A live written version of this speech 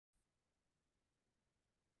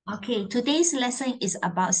Okay, today's lesson is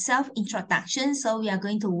about self-introduction. So we are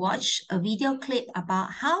going to watch a video clip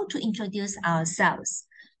about how to introduce ourselves.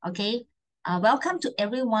 Okay, welcome to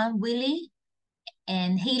everyone, Willie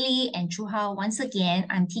and Haley and Chuhao. Once again,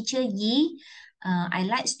 I'm teacher Yi. I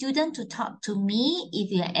like students to talk to me.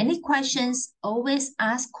 If you have any questions, always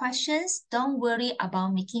ask questions. Don't worry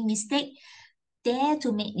about making mistake. Dare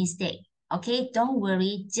to make mistake. Okay, don't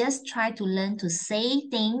worry. Just try to learn to say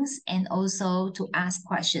things and also to ask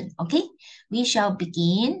questions. Okay, we shall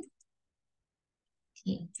begin.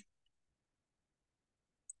 Okay.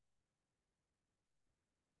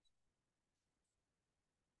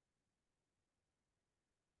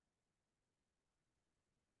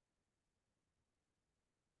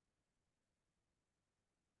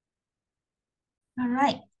 All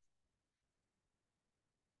right.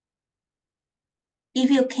 If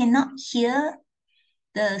you cannot hear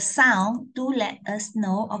the sound, do let us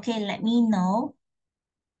know. Okay, let me know.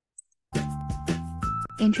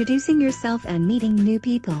 Introducing yourself and meeting new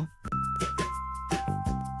people.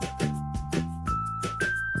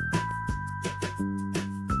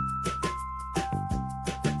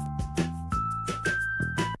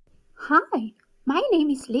 Hi, my name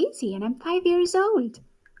is Lizzie and I'm 5 years old.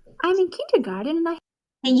 I'm in kindergarten and I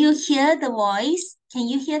Can you hear the voice? Can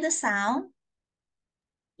you hear the sound?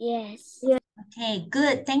 Yes. Okay,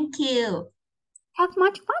 good. Thank you. have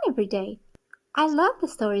much fun every day. I love the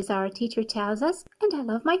stories our teacher tells us and I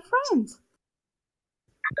love my friends.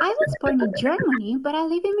 I was born in Germany, but I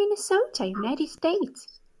live in Minnesota, United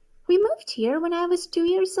States. We moved here when I was 2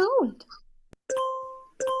 years old.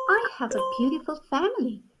 I have a beautiful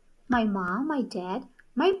family. My mom, my dad,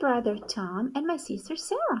 my brother Tom, and my sister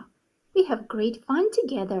Sarah. We have great fun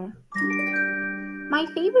together. My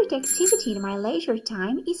favorite activity in my leisure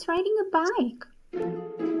time is riding a bike.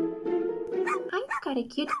 I've got a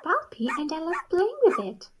cute puppy and I love playing with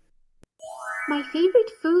it. My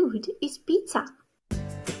favorite food is pizza.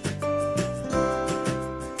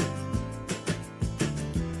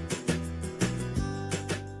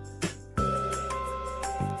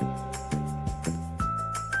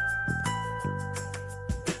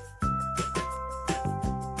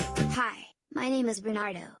 Hi, my name is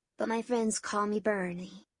Bernardo, but my friends call me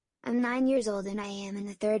Bernie. I'm 9 years old and I am in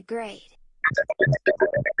the 3rd grade.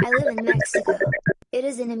 I live in Mexico. It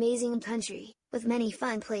is an amazing country, with many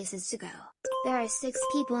fun places to go. There are 6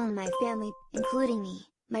 people in my family, including me,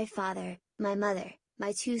 my father, my mother,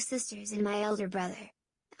 my 2 sisters and my elder brother.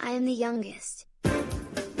 I am the youngest.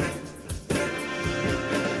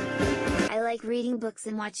 I like reading books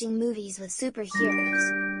and watching movies with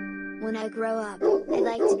superheroes. When I grow up, I'd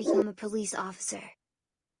like to become a police officer.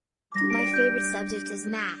 My favorite subject is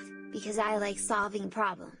math, because I like solving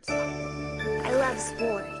problems. I love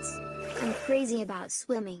sports. I'm crazy about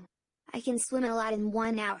swimming. I can swim a lot in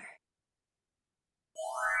 1 hour.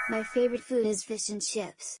 My favorite food is fish and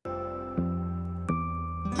chips.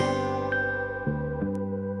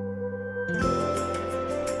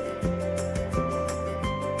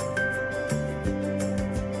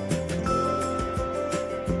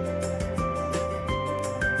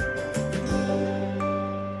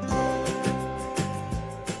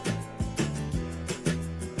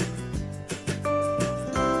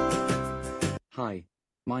 Hi,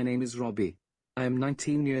 my name is Robbie. I am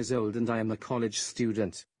 19 years old and I am a college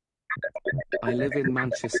student. I live in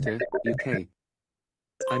Manchester, UK.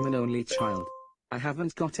 I'm an only child. I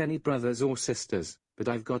haven't got any brothers or sisters, but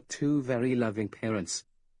I've got 2 very loving parents.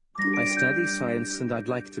 I study science and I'd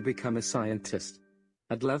like to become a scientist.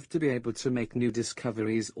 I'd love to be able to make new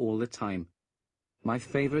discoveries all the time. My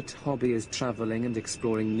favorite hobby is traveling and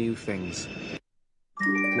exploring new things.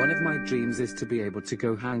 One of my dreams is to be able to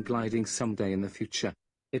go hang gliding someday in the future.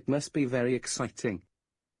 It must be very exciting.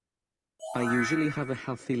 I usually have a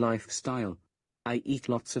healthy lifestyle. I eat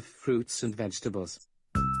lots of fruits and vegetables.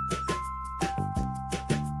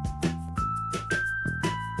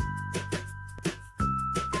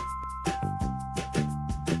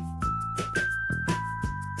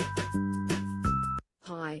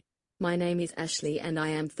 Hi, my name is Ashley and I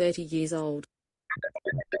am 30 years old.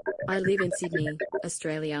 I live in Sydney,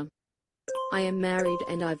 Australia. I am married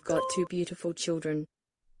and I've got 2 beautiful children.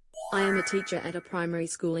 I am a teacher at a primary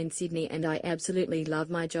school in Sydney and I absolutely love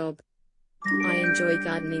my job. I enjoy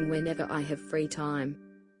gardening whenever I have free time.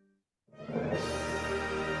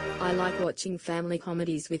 I like watching family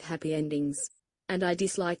comedies with happy endings. And I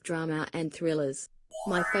dislike drama and thrillers.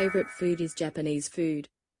 My favorite food is Japanese food.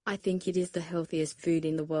 I think it is the healthiest food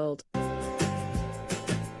in the world.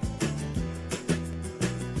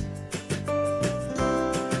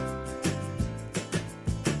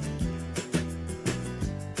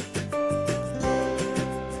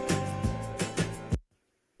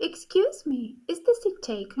 me, is the seat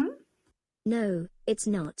taken? No, it's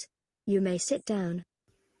not. You may sit down.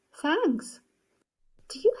 Thanks.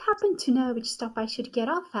 Do you happen to know which stop I should get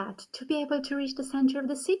off at to be able to reach the center of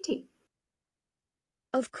the city?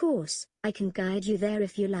 Of course, I can guide you there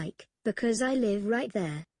if you like, because I live right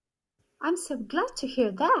there. I'm so glad to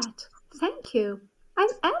hear that. Thank you. I'm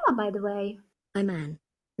Emma, by the way. I'm Anne.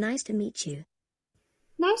 Nice to meet you.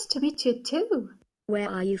 Nice to meet you too. Where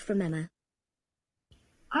are you from, Emma?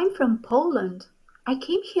 I'm from Poland. I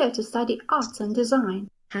came here to study arts and design.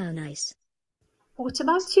 How nice. What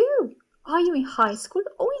about you? Are you in high school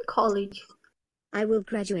or in college? I will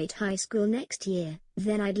graduate high school next year,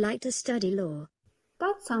 then I'd like to study law.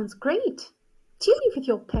 That sounds great. Do you live with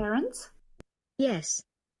your parents? Yes,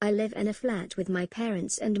 I live in a flat with my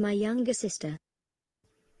parents and my younger sister.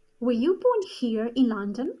 Were you born here in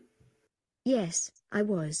London? Yes, I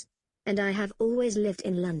was. And I have always lived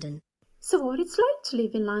in London. So what it's like to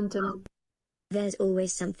live in London? There's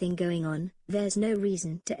always something going on, there's no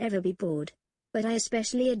reason to ever be bored. But I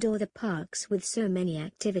especially adore the parks with so many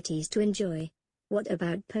activities to enjoy. What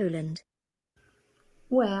about Poland?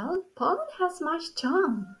 Well, Poland has much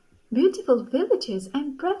charm, beautiful villages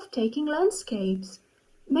and breathtaking landscapes.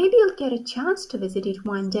 Maybe you'll get a chance to visit it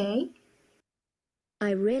one day.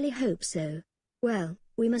 I really hope so. Well,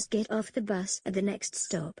 we must get off the bus at the next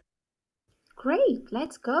stop. Great,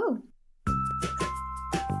 let's go.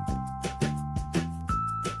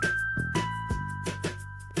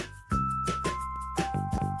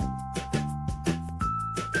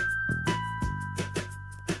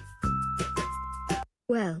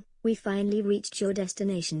 Well, we finally reached your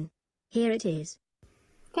destination. Here it is.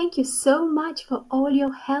 Thank you so much for all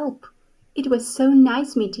your help. It was so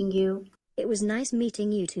nice meeting you. It was nice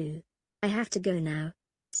meeting you too. I have to go now.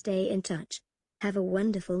 Stay in touch. Have a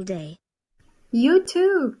wonderful day. You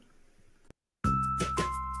too.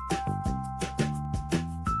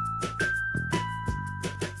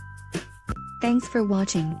 Thanks for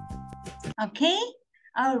watching. Okay.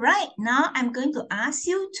 All right. Now I'm going to ask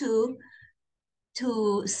you to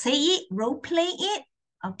say it, role play it.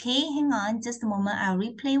 Okay, hang on just a moment. I'll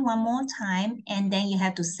replay one more time and then you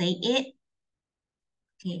have to say it.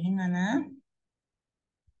 Okay, hang on.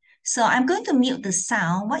 So I'm going to mute the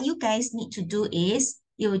sound. What you guys need to do is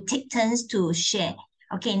you will take turns to share.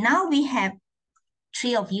 Okay, now we have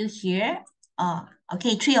 3 of you here.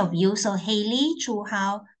 Okay, 3 of you. So Haley, Chu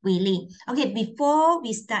Hao, Willie. Okay, before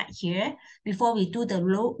we start here, before we do the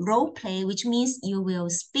role play, which means you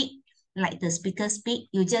will speak like the speaker speak,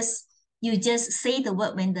 you just say the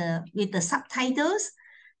word with the subtitles.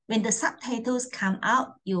 When the subtitles come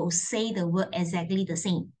out, you'll say the word exactly the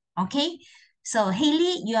same. Okay. So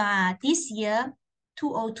Haley, you are this year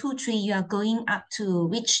 2023. You are going up to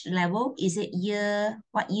which level? Is it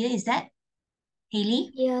what year is that?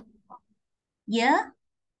 Haley? Year Year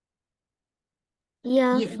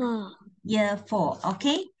 4. Year 4.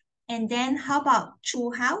 Okay. And then how about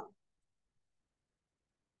Chu Hao?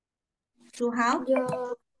 Chu Hao?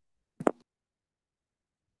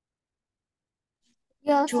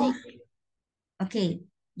 Year Chu- 6. Okay,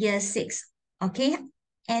 year 6. Okay.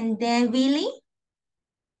 And then Willie?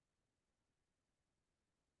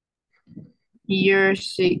 Year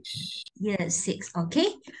 6. Year 6.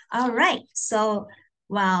 Okay. All right. So,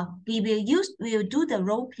 well, we will do the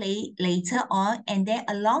role play later on, and then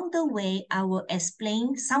along the way, I will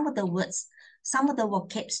explain some of the words, some of the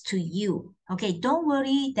vocabs to you. Okay, don't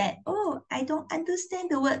worry that, oh, I don't understand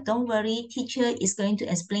the word. Don't worry, teacher is going to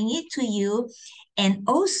explain it to you. And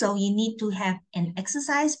also, you need to have an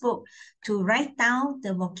exercise book to write down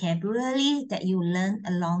the vocabulary that you learn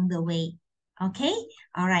along the way. Okay,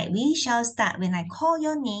 all right, we shall start. When I call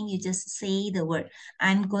your name, you just say the word.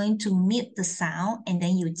 I'm going to mute the sound and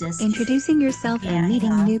then you just... Introducing yourself and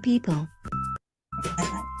meeting new people.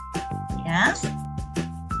 Yeah.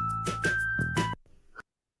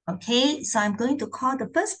 Okay, so I'm going to call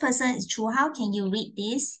the first person. It's Chu Hao. Can you read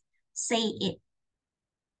this? Say it.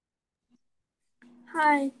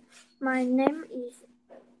 Hi, my name is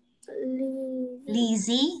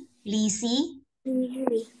Lizzie,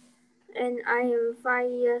 and I am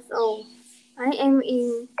 5 years old. I am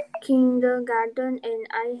in kindergarten and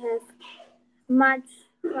I have much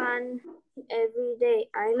fun every day.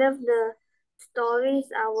 I love the stories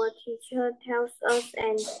our teacher tells us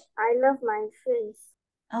and I love my friends.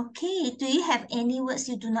 Okay, do you have any words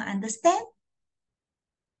you do not understand?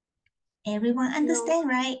 Everyone understand,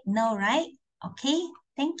 right? No, right? Okay,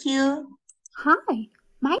 thank you. Hi,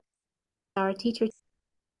 my our teacher.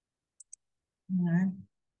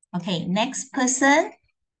 Okay, next person.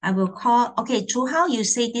 I will call. Okay, Chu Hao, you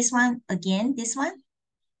say this one again, this one.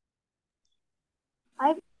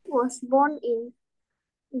 I was born in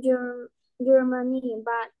Germany,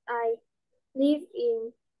 but I live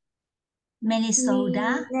in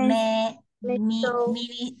Minnesota.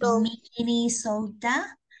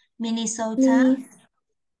 Minnesota.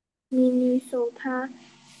 Minnesota,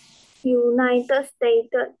 United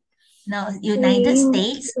States. No, United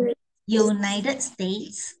States. United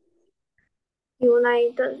States.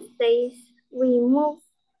 United States. We moved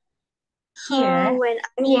Here. when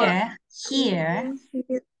I Here.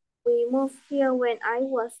 We moved here when I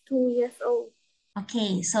was 2 years old.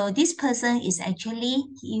 Okay, so this person is actually,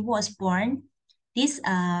 he was born, this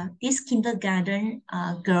kindergarten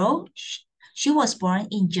girl, she was born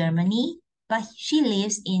in Germany, but she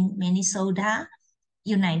lives in Minnesota,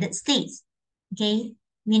 United States. Okay,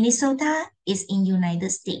 Minnesota is in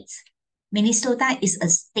United States. Minnesota is a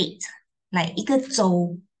state, like 一个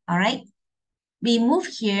州, all right? We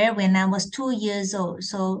moved here when I was 2 years old.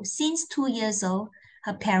 So since 2 years old,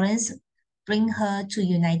 her parents bring her to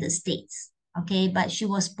United States. Okay, but she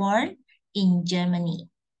was born in Germany.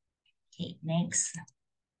 Okay, next.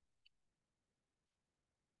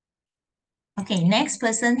 Okay, next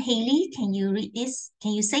person, Haley, can you read this?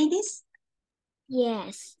 Can you say this?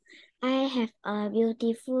 Yes, I have a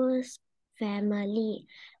beautiful family.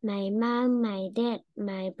 My mom, my dad,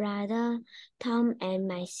 my brother, Tom, and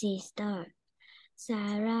my sister,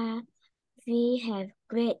 Sarah. We have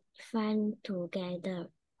great fun together.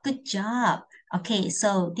 Good job. Okay,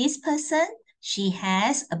 so this person, she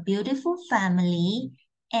has a beautiful family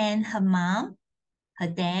and her mom, her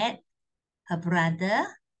dad, her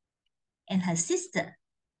brother, and her sister.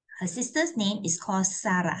 Her sister's name is called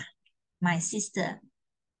Sarah. My sister.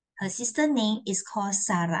 Her sister's name is called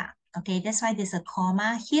Sarah. Okay, that's why there's a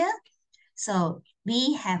comma here. So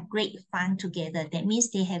we have great fun together. That means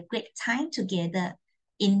they have great time together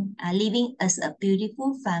in living as a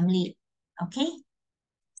beautiful family. Okay.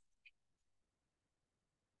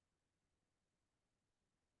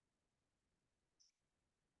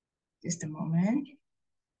 Just a moment.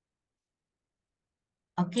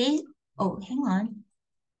 Okay. Oh, hang on.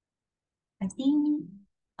 I think,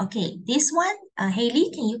 okay, this one,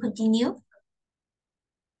 Haley, can you continue?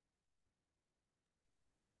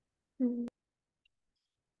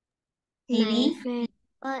 Haley? My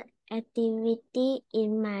favorite activity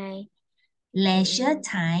in my leisure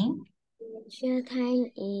time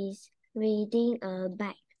is riding a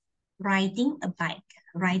bike. Riding a bike.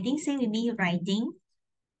 Riding, say with me, riding.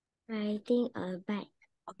 Riding a bike.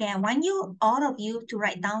 Okay, I want you, all of you, to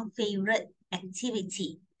write down favorite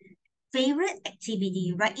activity. Favorite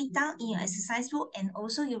activity, write it down in your exercise book, and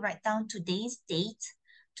also you write down today's date.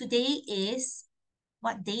 Today is,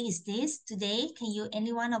 what day is this? Today, can you,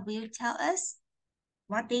 any one of you tell us?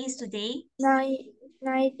 What day is today?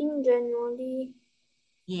 19 January.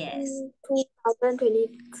 Yes.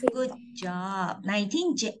 2023. Good job.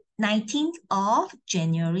 19th of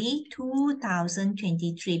January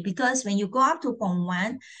 2023. Because when you go up to Form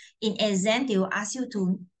 1, in exam, they will ask you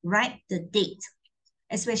to write the date,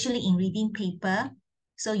 especially in reading paper.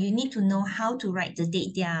 So you need to know how to write the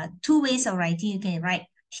date. There are two ways of writing. You can write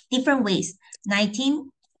different ways. 19th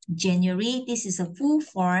January, this is a full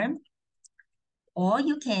form. Or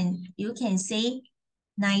you can say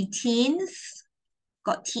 19th,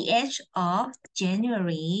 got TH of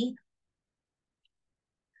January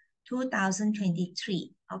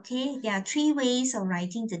 2023. Okay, there are three ways of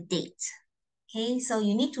writing the date. Okay, so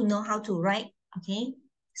you need to know how to write. Okay,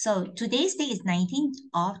 so today's date is 19th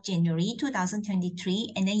of January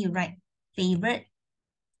 2023, and then you write favorite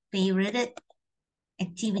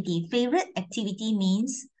activity. Favorite activity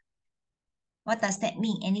means, what does that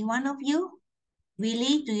mean? Any one of you?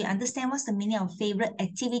 Really, do you understand what's the meaning of favorite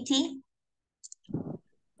activity?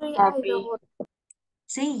 Hobby.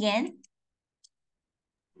 Say again.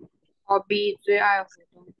 Hobby 最爱活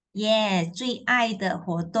动。 Yeah, 最爱的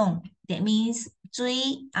活动. That means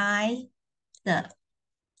最爱的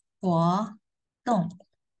活动.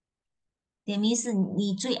 That means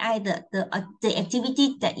你最爱的 the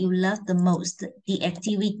activity that you love the most. The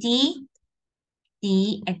activity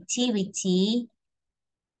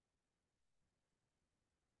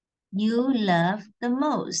you love the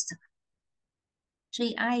most.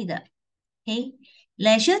 最爱的. Okay.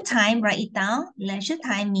 Leisure time, write it down. Leisure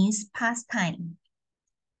time means pastime.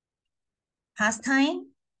 Pastime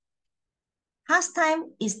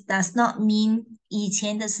does not mean 以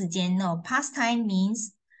前的时间. No, pastime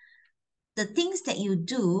means the things that you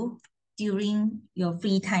do during your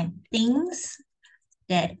free time. Things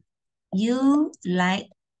that you like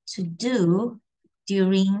to do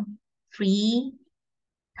during free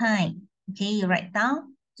time. Okay, you write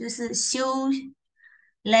down. 就是休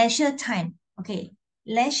leisure time. Okay,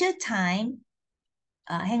 leisure time,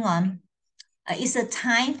 hang on, it's a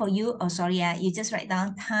time for you, oh sorry, you just write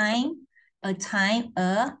down time,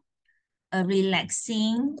 a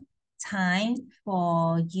relaxing time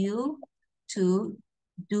for you to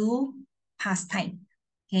do pastime.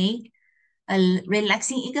 Okay,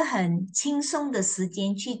 relaxing 一个很轻松的时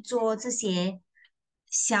间去做这些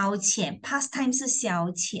消遣 ，pastime 是消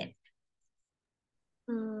遣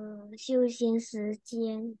休闲时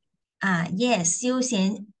间。yes，休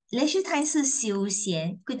闲 leisure time 是休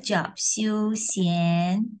闲 ，good job，休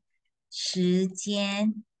闲时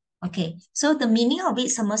间。OK，so the meaning of it，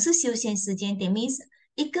什么是休闲时间？That means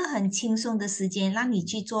一个很轻松的时间，让你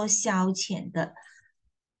去做消遣的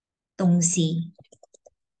东西。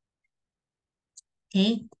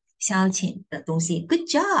OK，消遣的东西。Good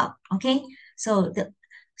job. Okay, so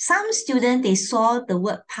some students they saw the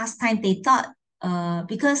word pastime, they thought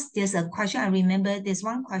because there's a question, I remember there's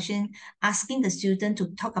one question asking the student to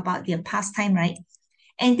talk about their pastime, right?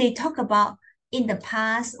 And they talk about in the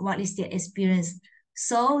past, what is their experience.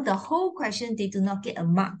 So the whole question, they do not get a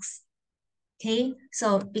marks. Okay,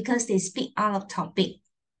 so because they speak out of topic.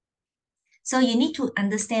 So you need to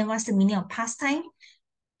understand what's the meaning of pastime.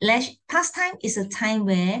 Pastime is a time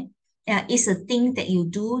where it's a thing that you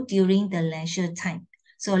do during the leisure time.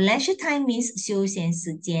 So leisure time means 休闲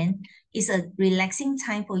时间. It's a relaxing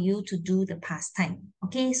time for you to do the pastime.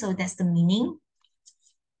 Okay, so that's the meaning.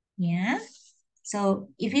 Yeah. So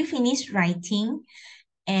if you finish writing,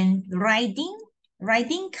 and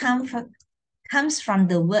writing comes from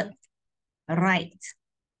the word write.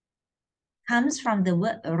 Comes from the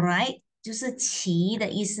word write, 就是骑的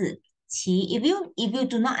意思。骑 if you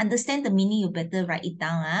do not understand the meaning, you better write it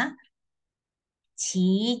down.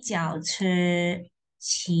 骑脚车，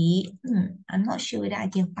骑I'm not sure whether I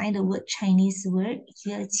can find the word Chinese word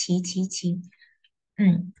here. 骑。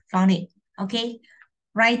Found it. Okay.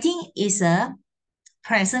 Writing is a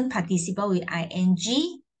present participle with ing.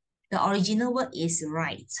 The original word is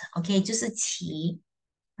write. Okay, 就是骑。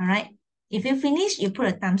All right. If you finish, you put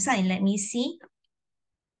a thumbs up and let me see.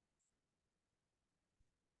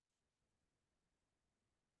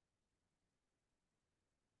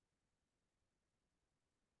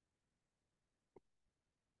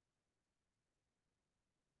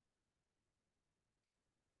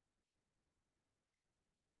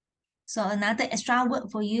 So another extra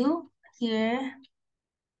word for you here.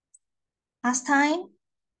 Pastime.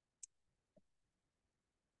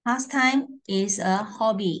 Pastime is a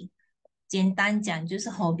hobby. 简单讲就是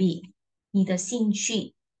hobby， 你的兴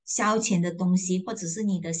趣，消遣的东西，或者是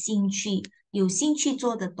你的兴趣，有兴趣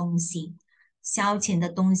做的东西，消遣的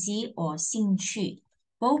东西 or 兴趣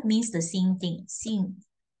 ，both means the same thing， 兴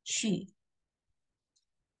趣。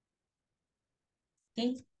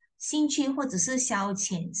Okay， 兴趣或者是消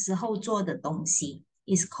遣时候做的东西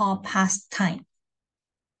is called pastime.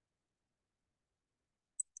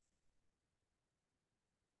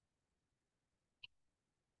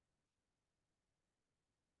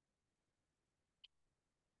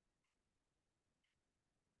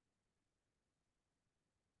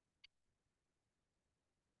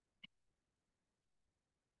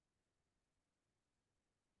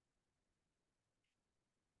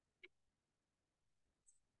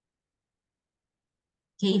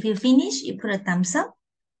 Okay, if you finish, you put a thumbs up.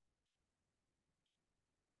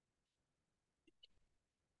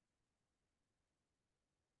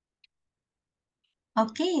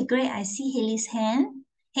 Okay, great. I see Haley's hand.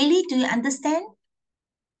 Haley, do you understand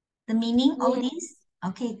the meaning of this?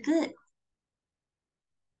 Okay, good.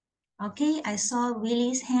 Okay, I saw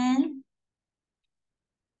Willie's hand.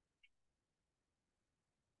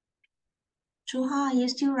 Chuha, are you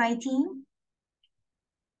still writing?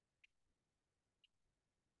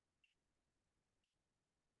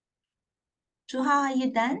 Chuha, are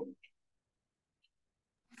you done?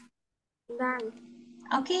 Done.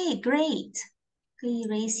 Okay, great. Can you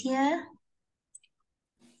raise here?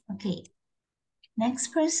 Okay.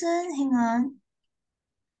 Next person, hang on.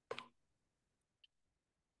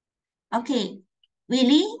 Okay,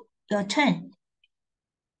 Willie, your turn.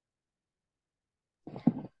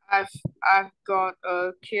 I've got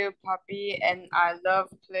a cute puppy and I love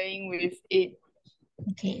playing with it.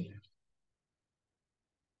 Okay.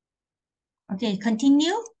 Okay,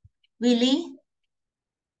 continue. Willie.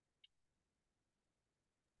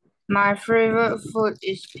 My favorite food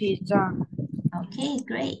is pizza. Okay,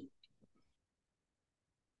 great.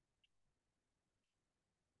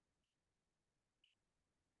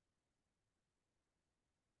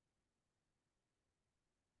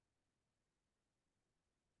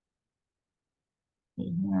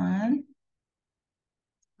 Hang on.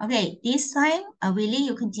 Okay, this time, Willie,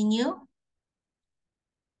 you continue.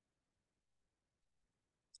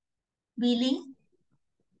 Willie?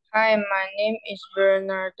 Hi, my name is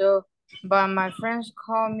Bernardo, but my friends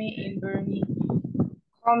call me Bernie.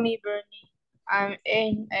 I'm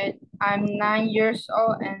 9 years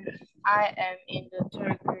old and I am in the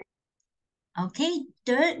 3rd grade. Okay,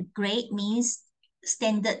 3rd grade means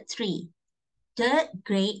standard 3. 3rd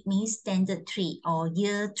grade means standard 3 or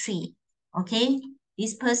year 3. Okay,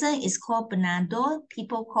 this person is called Bernardo.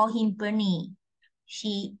 People call him Bernie.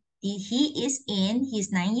 He's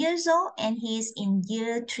 9 years old and he's in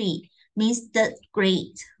year 3, means 3rd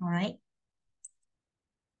grade. All right.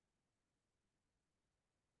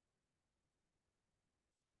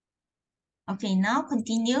 Okay, now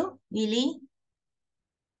continue, Willie.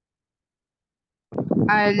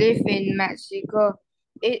 I live in Mexico.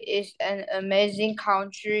 It is an amazing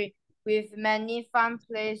country with many fun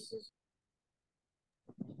places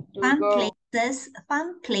to go.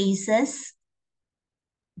 Fun places.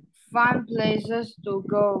 To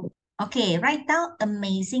go. Okay, write down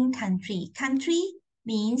amazing country. Country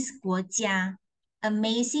means 国家.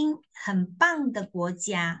 Amazing, 很棒的国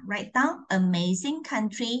家. Write down amazing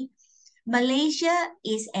country. Malaysia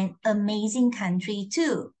is an amazing country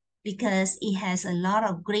too, because it has a lot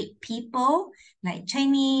of great people like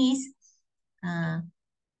Chinese,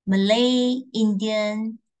 Malay,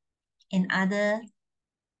 Indian, and other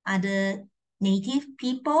native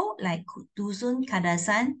people like Dusun,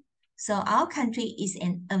 Kadasan. So our country is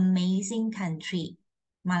an amazing country.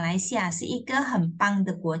 马来西亚是一个很棒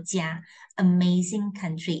的国家 ，amazing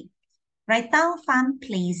country. Write down fun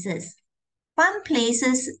places. Fun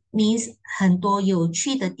places means 很多有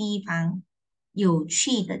趣的地方，有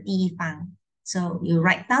趣的地方。So you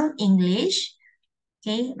write down English.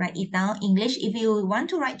 Okay, write it down English. If you want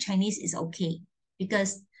to write Chinese, it's okay.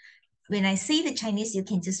 Because when I say the Chinese, you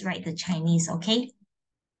can just write the Chinese, okay?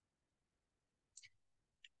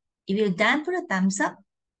 If you're done, put a thumbs up.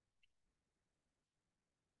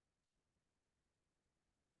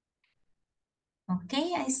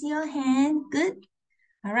 Okay, I see your hand. Good.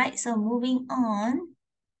 All right, so moving on.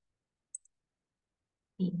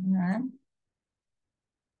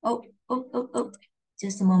 Oh.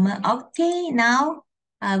 Just a moment. Okay, now,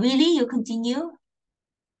 Willie, you continue.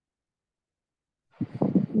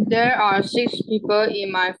 There are 6 people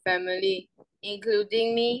in my family,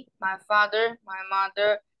 including me, my father, my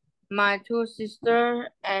mother, my 2 sisters,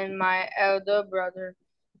 and my elder brother.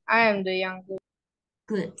 I am the youngest.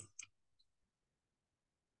 Good.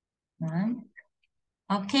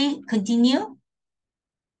 Okay, continue.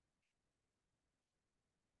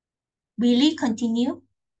 Willie, continue.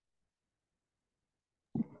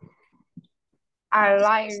 I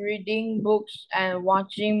like reading books and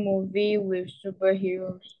watching movies with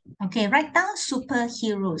superheroes. Okay, write down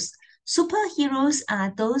superheroes. Superheroes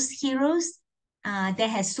are those heroes that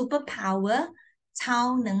has superpower,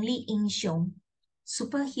 超能力英雄.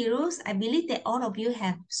 Superheroes, I believe that all of you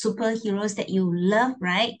have superheroes that you love,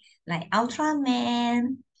 right? Like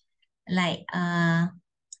Ultraman, like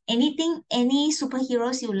any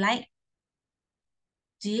superheroes you like?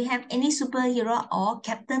 Do you have any superhero or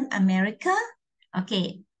Captain America?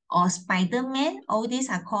 Okay, or Spider-Man? All these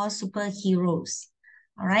are called superheroes.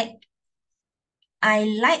 All right. I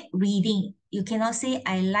like reading. You cannot say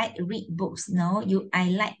I like read books. No,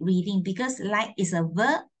 I like reading because like is a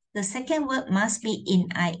verb. The second word must be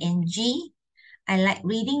in ing. I like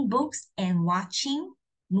reading books and watching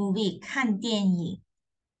movie, 看电影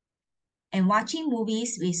and watching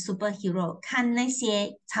movies with superhero, 看那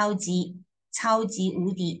些超级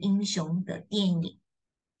无敌英雄的电影.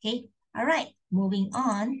 Okay, all right, moving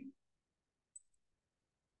on.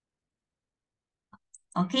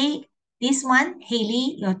 Okay, this one,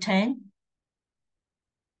 Haley, your turn.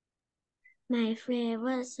 My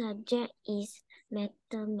favorite subject is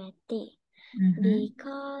mathematics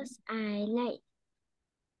because I like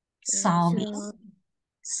solving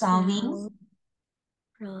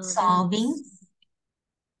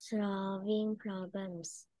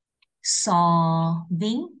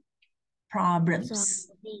problems.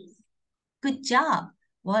 Good job.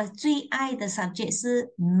 我最爱的 subject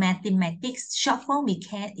是 mathematics. Short form, you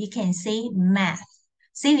can say math.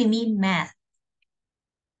 Say with me, math.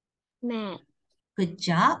 Math. Good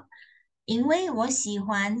job. 因为我喜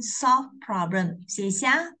欢 solve problem. 写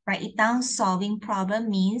下 write it down. Solving problem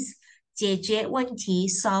means 解决问题.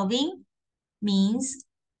 Solving means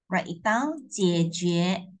write it down. 解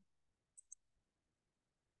决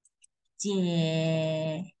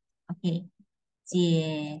okay.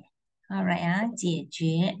 解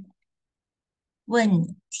决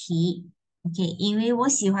问题 okay. 因为我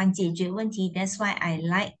喜欢解决问题 that's why I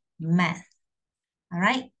like math.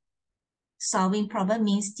 Alright. Solving problem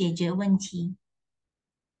means 解决问题.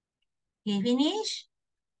 Okay, finish?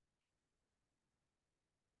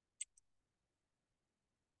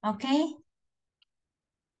 Okay.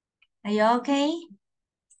 Are you okay?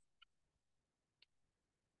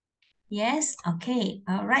 Yes, okay.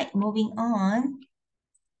 All right, moving on.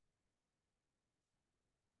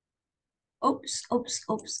 Oops, oops,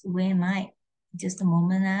 oops. Where am I? Just a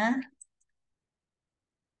moment.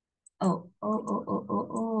 Oh.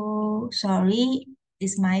 Sorry,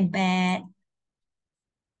 it's my bad.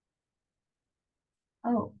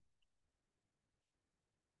 Oh.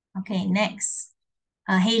 Okay, next.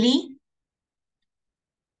 Haley?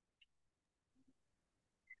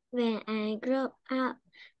 When I grow up,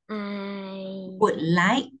 I would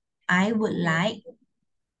like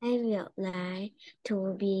would like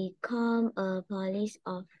to become a police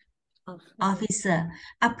officer.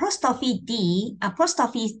 Apostrophe D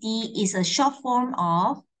is a short form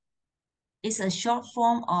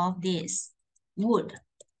of this. Would.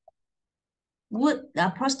 The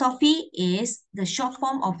apostrophe is the short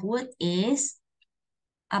form of would is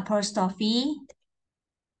apostrophe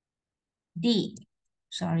D.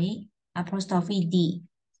 Sorry, apostrophe D.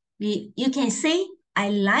 You can say, I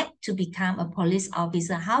like to become a police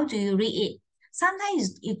officer. How do you read it?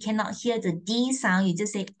 Sometimes you cannot hear the D sound. You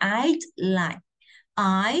just say, I'd like.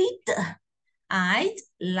 I'd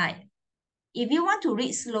like. If you want to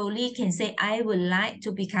read slowly, you can say, I would like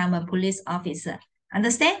to become a police officer.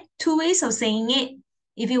 Understand? Two ways of saying it.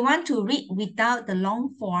 If you want to read without the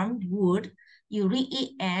long form, would, you read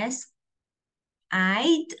it as,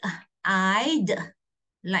 I'd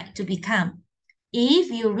like to become.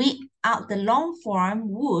 If you read out the long form,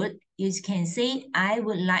 would, you can say, I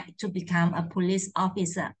would like to become a police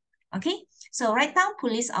officer. Okay? So write down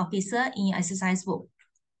police officer in your exercise book.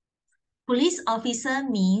 Police officer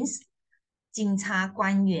means 警察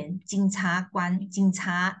官员，警察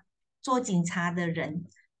做警察的人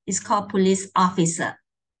is called police officer.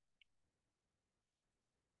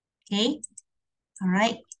 Okay? All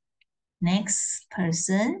right. Next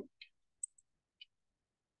person.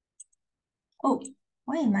 Oh,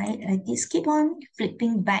 why am I just keep on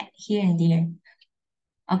flipping back here and there?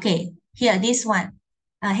 Okay, here, this one.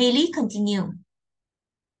 Haley, continue.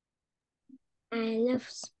 I love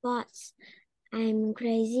sports. I'm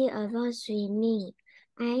crazy about swimming.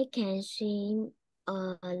 I can swim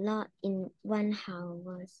a lot in 1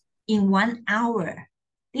 hour. In 1 hour.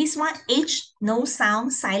 This one, H, no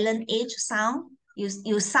sound, silent H sound.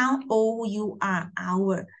 You sound O-U-R,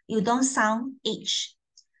 hour. You don't sound H.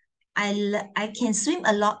 I can swim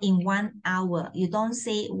a lot in 1 hour. You don't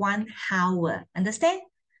say 1 hour. Understand?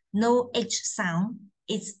 No H sound.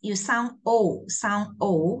 You sound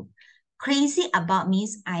O. Crazy about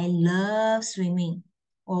means I love swimming.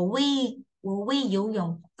 我为游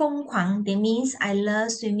泳疯狂 that means I love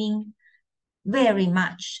swimming very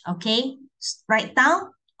much. Okay? Write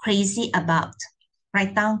down crazy about.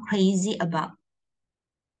 Write down crazy about.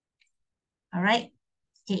 All right?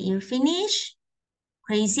 Okay, you finish?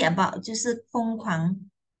 Crazy about 就是疯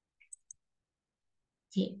狂。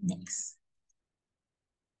Okay, next.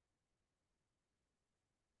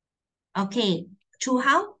 Okay, Chu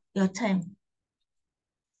Hao, your turn.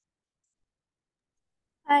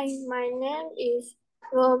 Hi, my name is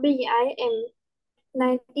Robbie. I am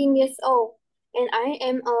 19 years old and I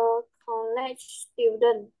am a college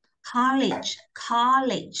student. College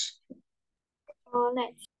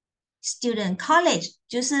student. College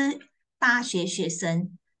就是大学学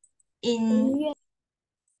生。In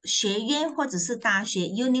学院或者是大学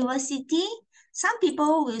university. Some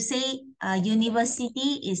people will say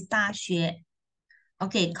university is 大学。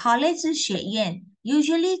Okay, college 是学院。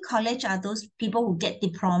Usually college are those people who get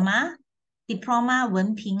diploma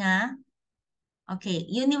文凭啊。Okay,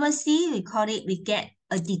 university we get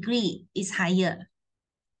a degree is higher.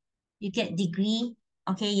 You get degree.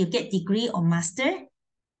 Okay, you get degree or master.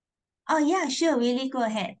 Oh yeah, sure, really go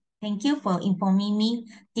ahead. Thank you for informing me.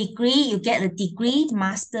 Degree, you get a degree,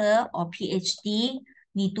 master or PhD.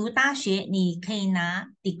 你读大学，你可以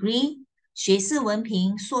拿 degree, 学士文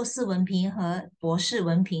凭、硕士文凭和博士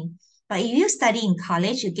文凭。But if you study in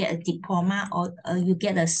college, you get a diploma or you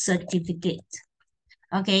get a certificate.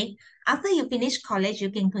 Okay, after you finish college,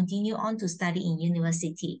 you can continue on to study in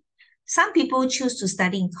university. Some people choose to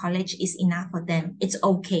study in college is enough for them. It's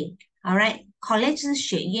okay. All right. College 是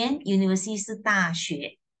学院 university 是大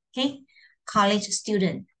学 Okay. College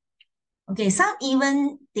student. Okay. Some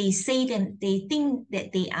even they say them, they think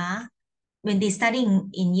that they are, when they study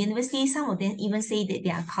in university, some of them even say that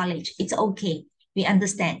they are college. It's okay. We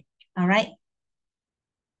understand. All right.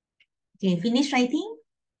 Okay. Finish writing?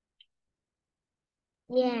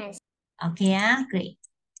 Yes. Okay. Great.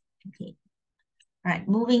 Okay. Right,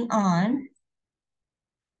 moving on.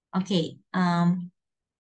 Okay,